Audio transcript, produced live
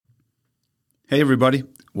Hey, everybody.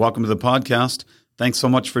 Welcome to the podcast. Thanks so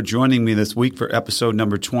much for joining me this week for episode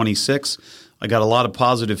number 26. I got a lot of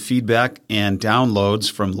positive feedback and downloads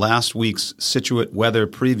from last week's Scituate weather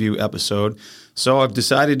preview episode. So I've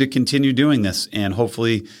decided to continue doing this, and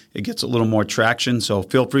hopefully it gets a little more traction. So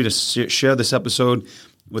feel free to share this episode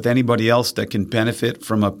with anybody else that can benefit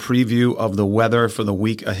from a preview of the weather for the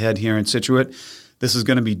week ahead here in Scituate. This is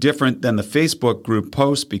going to be different than the Facebook group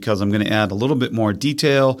post because I'm going to add a little bit more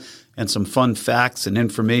detail and some fun facts and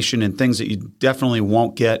information and things that you definitely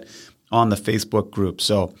won't get on the Facebook group.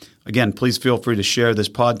 So again, please feel free to share this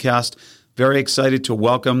podcast. Very excited to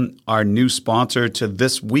welcome our new sponsor to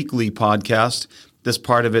this weekly podcast, this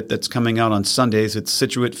part of it that's coming out on Sundays. It's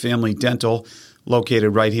Scituate Family Dental,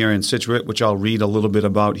 located right here in Scituate, which I'll read a little bit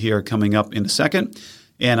about here coming up in a second.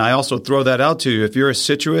 And I also throw that out to you. If you're a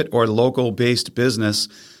Scituate or local-based business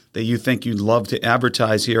that you think you'd love to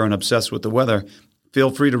advertise here on Obsessed with the Weather,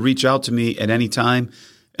 feel free to reach out to me at any time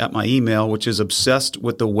at my email, which is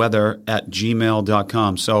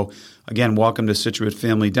obsessedwiththeweather@gmail.com. So again, welcome to Scituate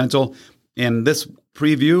Family Dental. And this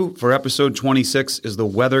preview for episode 26 is the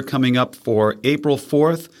weather coming up for April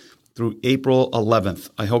 4th through April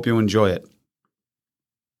 11th. I hope you enjoy it.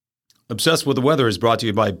 Obsessed with the Weather is brought to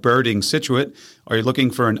you by Birding Scituate. Are you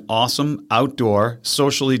looking for an awesome, outdoor,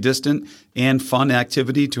 socially distant, and fun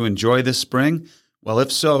activity to enjoy this spring? Well,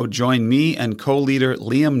 if so, join me and co-leader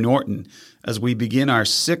Liam Norton as we begin our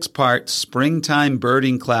 6-part springtime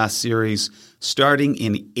birding class series starting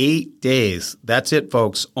in 8 days. That's it,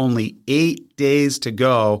 folks. Only 8 days to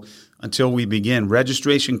go until we begin.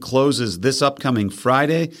 Registration closes this upcoming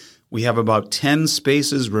Friday. We have about 10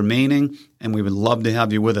 spaces remaining, and we would love to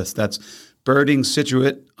have you with us. That's Birding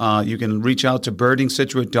Scituate. You can reach out to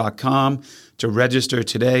birdingscituate.com to register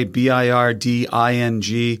today,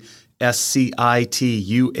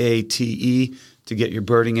 BIRDINGSCITUATE, to get your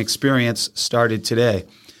birding experience started today.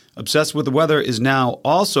 Obsessed with the Weather is now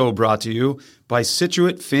also brought to you by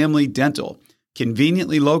Scituate Family Dental,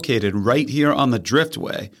 conveniently located right here on the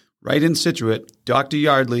Driftway, right in Scituate. Dr.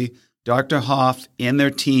 Yardley, Dr. Hoff, and their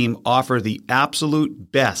team offer the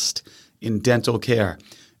absolute best in dental care.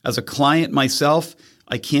 As a client myself,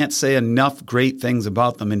 I can't say enough great things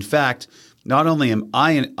about them. In fact, not only am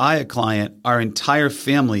I a client, our entire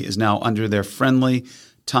family is now under their friendly,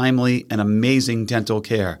 timely, and amazing dental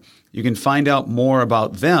care. You can find out more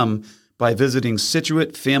about them by visiting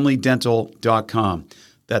ScituateFamilyDental.com.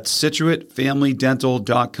 That's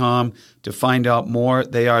ScituateFamilyDental.com to find out more.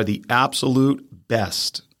 They are the absolute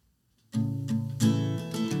best.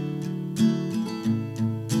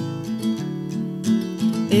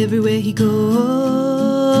 Everywhere he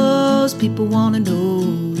goes, people want to know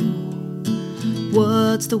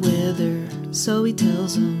what's the weather, so he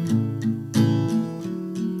tells them.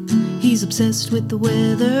 He's obsessed with the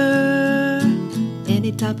weather,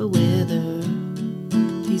 any type of weather,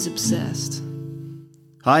 he's obsessed.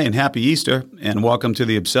 Hi and happy Easter, and welcome to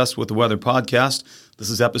the Obsessed with the Weather podcast.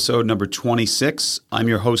 This is episode number 26. I'm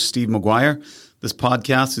your host, Steve McGuire. This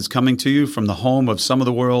podcast is coming to you from the home of some of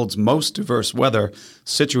the world's most diverse weather,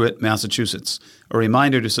 Scituate, Massachusetts. A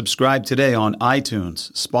reminder to subscribe today on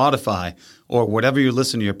iTunes, Spotify, or whatever you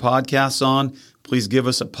listen to your podcasts on. Please give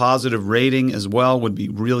us a positive rating as well, would be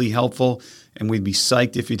really helpful, and we'd be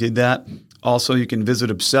psyched if you did that. Also, you can visit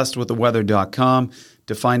obsessedwiththeweather.com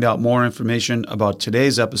to find out more information about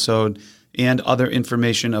today's episode and other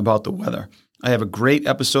information about the weather. I have a great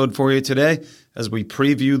episode for you today as we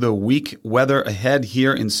preview the week weather ahead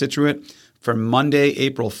here in Scituate from Monday,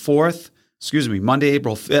 April 5th,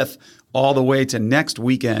 all the way to next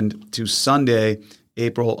weekend to Sunday,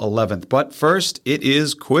 April 11th. But first, it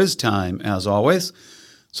is quiz time, as always.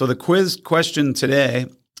 So the quiz question today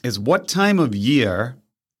is, what time of year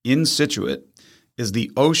in Scituate is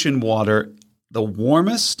the ocean water the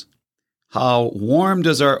warmest? How warm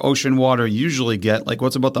does our ocean water usually get? Like,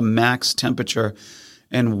 what's about the max temperature?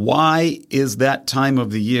 And why is that time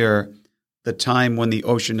of the year the time when the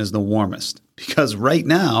ocean is the warmest? Because right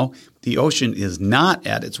now, the ocean is not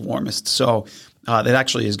at its warmest. So that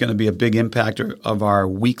actually is going to be a big impactor of our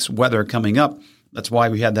week's weather coming up. That's why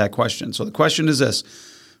we had that question. So the question is this: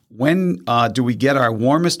 when do we get our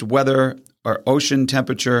warmest weather or ocean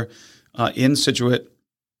temperature in Scituate?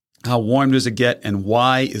 How warm does it get, and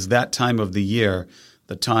why is that time of the year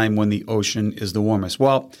the time when the ocean is the warmest?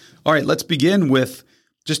 Well, all right, let's begin with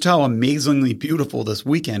just how amazingly beautiful this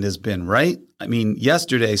weekend has been, right? I mean,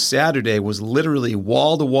 yesterday, Saturday, was literally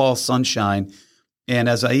wall-to-wall sunshine, and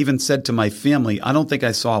as I even said to my family, I don't think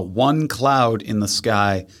I saw one cloud in the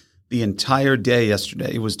sky the entire day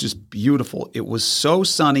yesterday. It was just beautiful. It was so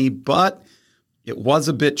sunny, but it was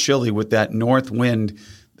a bit chilly with that north wind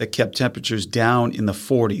that kept temperatures down in the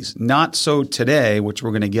 40s. Not so today, which we're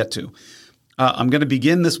going to get to. I'm going to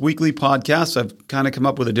begin this weekly podcast. I've kind of come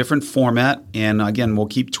up with a different format, and again, we'll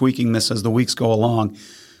keep tweaking this as the weeks go along.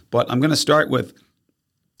 But I'm going to start with,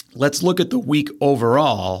 let's look at the week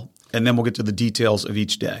overall, and then we'll get to the details of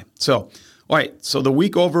each day. So, all right, so the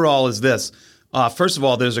week overall is this. First of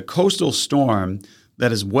all, there's a coastal storm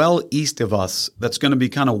that is well east of us that's going to be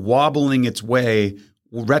kind of wobbling its way,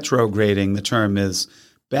 retrograding, the term is,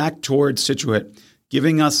 back towards Scituate,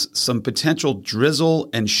 giving us some potential drizzle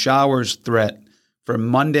and showers threat for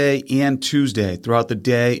Monday and Tuesday throughout the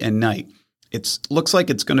day and night. It looks like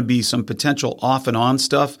it's going to be some potential off and on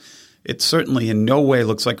stuff. It certainly in no way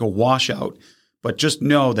looks like a washout, but just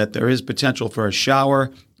know that there is potential for a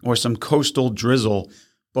shower or some coastal drizzle,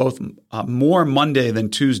 both more Monday than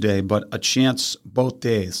Tuesday, but a chance both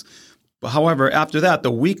days. But however, after that,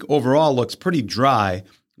 the week overall looks pretty dry.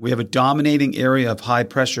 We have a dominating area of high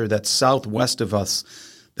pressure that's southwest of us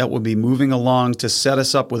that will be moving along to set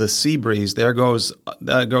us up with a sea breeze. There goes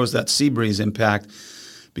that sea breeze impact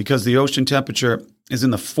because the ocean temperature is in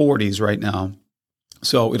the 40s right now.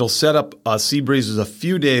 So it'll set up sea breezes a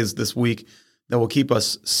few days this week that will keep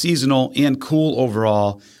us seasonal and cool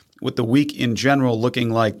overall, with the week in general looking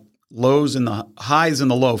like highs in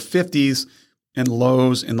the low 50s and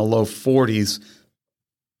lows in the low 40s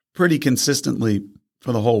pretty consistently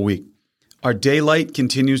for the whole week. Our daylight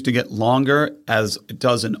continues to get longer, as it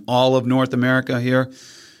does in all of North America here,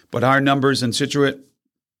 but our numbers in Scituate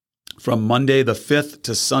from Monday the 5th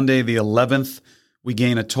to Sunday the 11th, we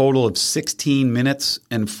gain a total of 16 minutes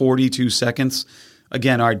and 42 seconds.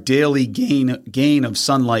 Again, our daily gain of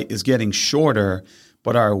sunlight is getting shorter,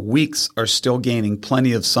 but our weeks are still gaining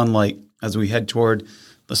plenty of sunlight as we head toward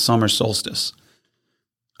the summer solstice.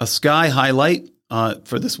 A sky highlight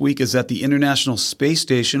for this week is that the International Space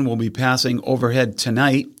Station will be passing overhead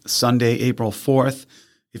tonight, Sunday, April 4th.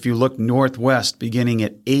 If you look northwest, beginning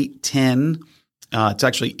at 8:10, it's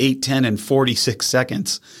actually 8:10 and 46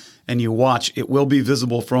 seconds, and you watch, it will be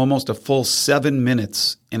visible for almost a full 7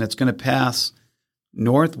 minutes, and it's going to pass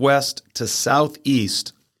northwest to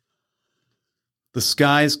southeast. The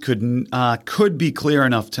skies could be clear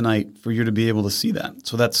enough tonight for you to be able to see that.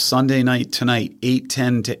 So that's Sunday night tonight,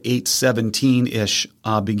 8:10 to 8:17-ish,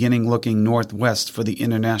 beginning looking northwest for the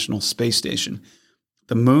International Space Station.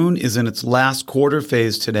 The moon is in its last quarter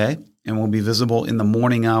phase today and will be visible in the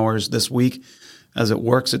morning hours this week as it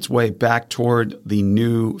works its way back toward the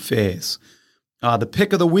new phase. The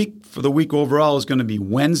pick of the week for the week overall is going to be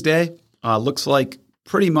Wednesday. Looks like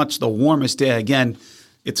pretty much the warmest day. Again,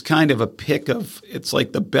 it's kind of a pick of, it's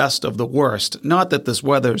like the best of the worst. Not that this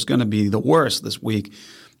weather is going to be the worst this week,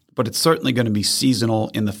 but it's certainly going to be seasonal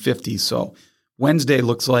in the 50s. So Wednesday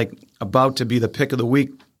looks like about to be the pick of the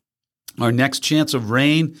week. Our next chance of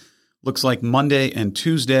rain looks like Monday and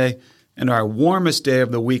Tuesday. And our warmest day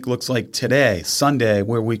of the week looks like today, Sunday,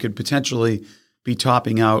 where we could potentially be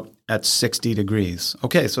topping out at 60 degrees.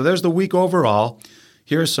 Okay, so there's the week overall.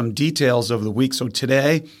 Here are some details of the week. So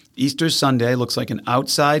today, Easter Sunday, looks like an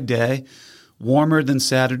outside day, warmer than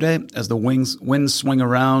Saturday as the winds swing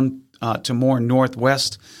around to more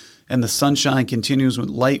northwest, and the sunshine continues with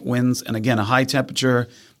light winds, and again, a high temperature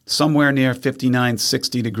somewhere near 59,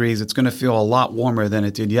 60 degrees. It's going to feel a lot warmer than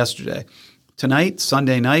it did yesterday. Tonight,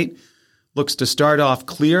 Sunday night, looks to start off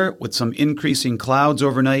clear with some increasing clouds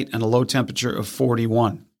overnight and a low temperature of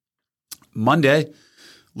 41. Monday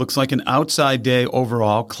looks like an outside day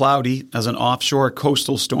overall, cloudy as an offshore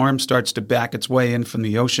coastal storm starts to back its way in from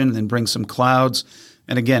the ocean and bring some clouds,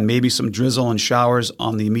 and again, maybe some drizzle and showers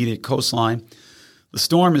on the immediate coastline. The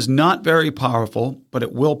storm is not very powerful, but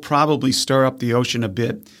it will probably stir up the ocean a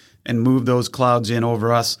bit and move those clouds in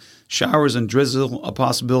over us. Showers and drizzle a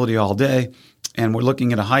possibility all day, and we're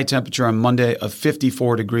looking at a high temperature on Monday of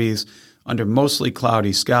 54 degrees under mostly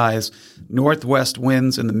cloudy skies, northwest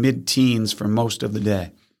winds in the mid-teens for most of the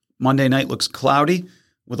day. Monday night looks cloudy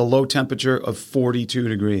with a low temperature of 42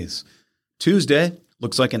 degrees. Tuesday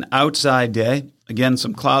looks like an outside day. Again,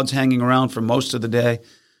 some clouds hanging around for most of the day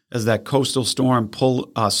as that coastal storm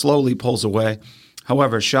slowly pulls away.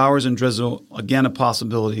 However, showers and drizzle, again, a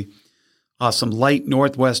possibility. Some light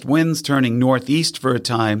northwest winds turning northeast for a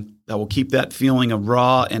time that will keep that feeling of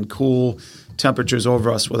raw and cool temperatures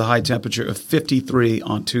over us with a high temperature of 53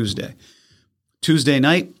 on Tuesday. Tuesday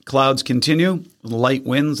night, clouds continue with light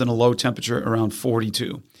winds and a low temperature around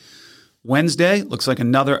 42. Wednesday looks like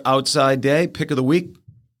another outside day, pick of the week.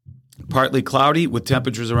 Partly cloudy with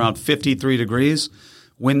temperatures around 53 degrees.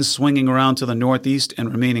 Winds swinging around to the northeast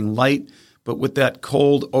and remaining light, but with that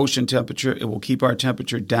cold ocean temperature, it will keep our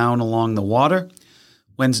temperature down along the water.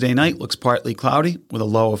 Wednesday night looks partly cloudy with a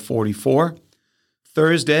low of 44.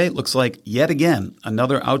 Thursday looks like, yet again,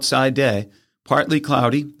 another outside day. Partly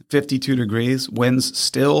cloudy, 52 degrees, winds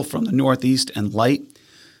still from the northeast and light.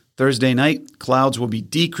 Thursday night, clouds will be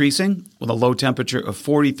decreasing with a low temperature of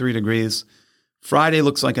 43 degrees. Friday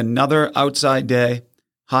looks like another outside day,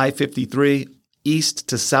 high 53, east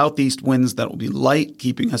to southeast winds that will be light,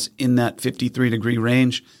 keeping us in that 53-degree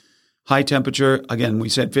range. High temperature, again, we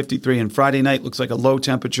said 53, and Friday night looks like a low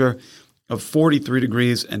temperature of 43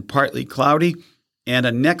 degrees and partly cloudy. And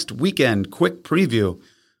a next weekend quick preview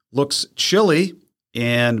looks chilly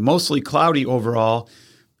and mostly cloudy overall.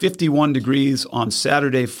 51 degrees on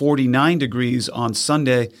Saturday, 49 degrees on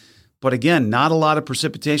Sunday. But again, not a lot of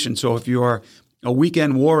precipitation. So if you're a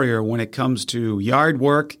weekend warrior when it comes to yard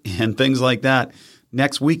work and things like that,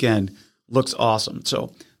 next weekend looks awesome.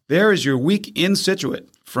 So there is your week in Scituate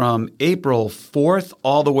from April 4th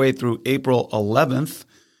all the way through April 11th.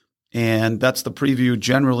 And that's the preview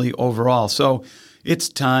generally overall. So it's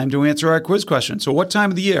time to answer our quiz question. So what time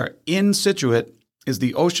of the year in Scituate is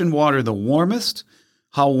the ocean water the warmest?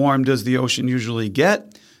 How warm does the ocean usually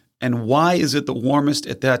get? And why is it the warmest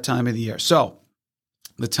at that time of the year? So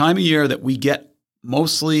the time of year that we get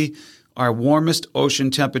mostly our warmest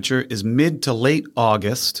ocean temperature is mid to late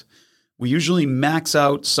August. We usually max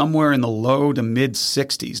out somewhere in the low to mid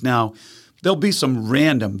 60s. Now, there'll be some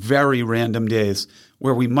random, very random days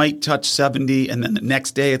where we might touch 70 and then the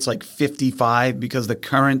next day it's like 55 because the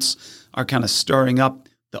currents are kind of stirring up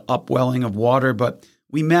the upwelling of water. But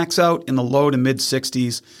we max out in the low to mid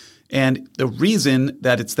 60s. And the reason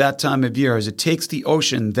that it's that time of year is it takes the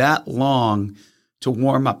ocean that long to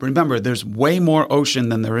warm up. Remember, there's way more ocean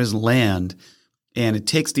than there is land, and it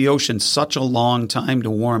takes the ocean such a long time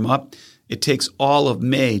to warm up. It takes all of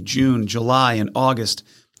May, June, July, and August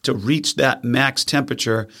to reach that max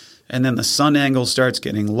temperature, and then the sun angle starts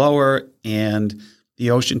getting lower, and the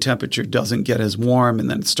ocean temperature doesn't get as warm, and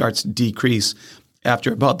then it starts to decrease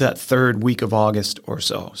after about that third week of August or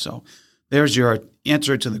so. So there's your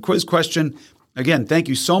answer to the quiz question. Again, thank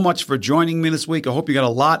you so much for joining me this week. I hope you got a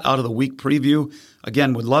lot out of the week preview.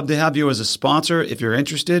 Again, would love to have you as a sponsor. If you're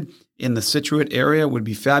interested in the Scituate area, would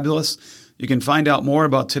be fabulous. You can find out more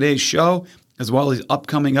about today's show as well as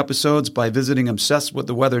upcoming episodes by visiting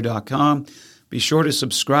obsessedwiththeweather.com. Be sure to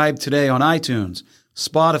subscribe today on iTunes,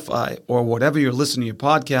 Spotify, or whatever you're listening to your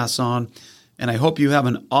podcasts on. And I hope you have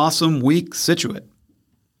an awesome week, Scituate.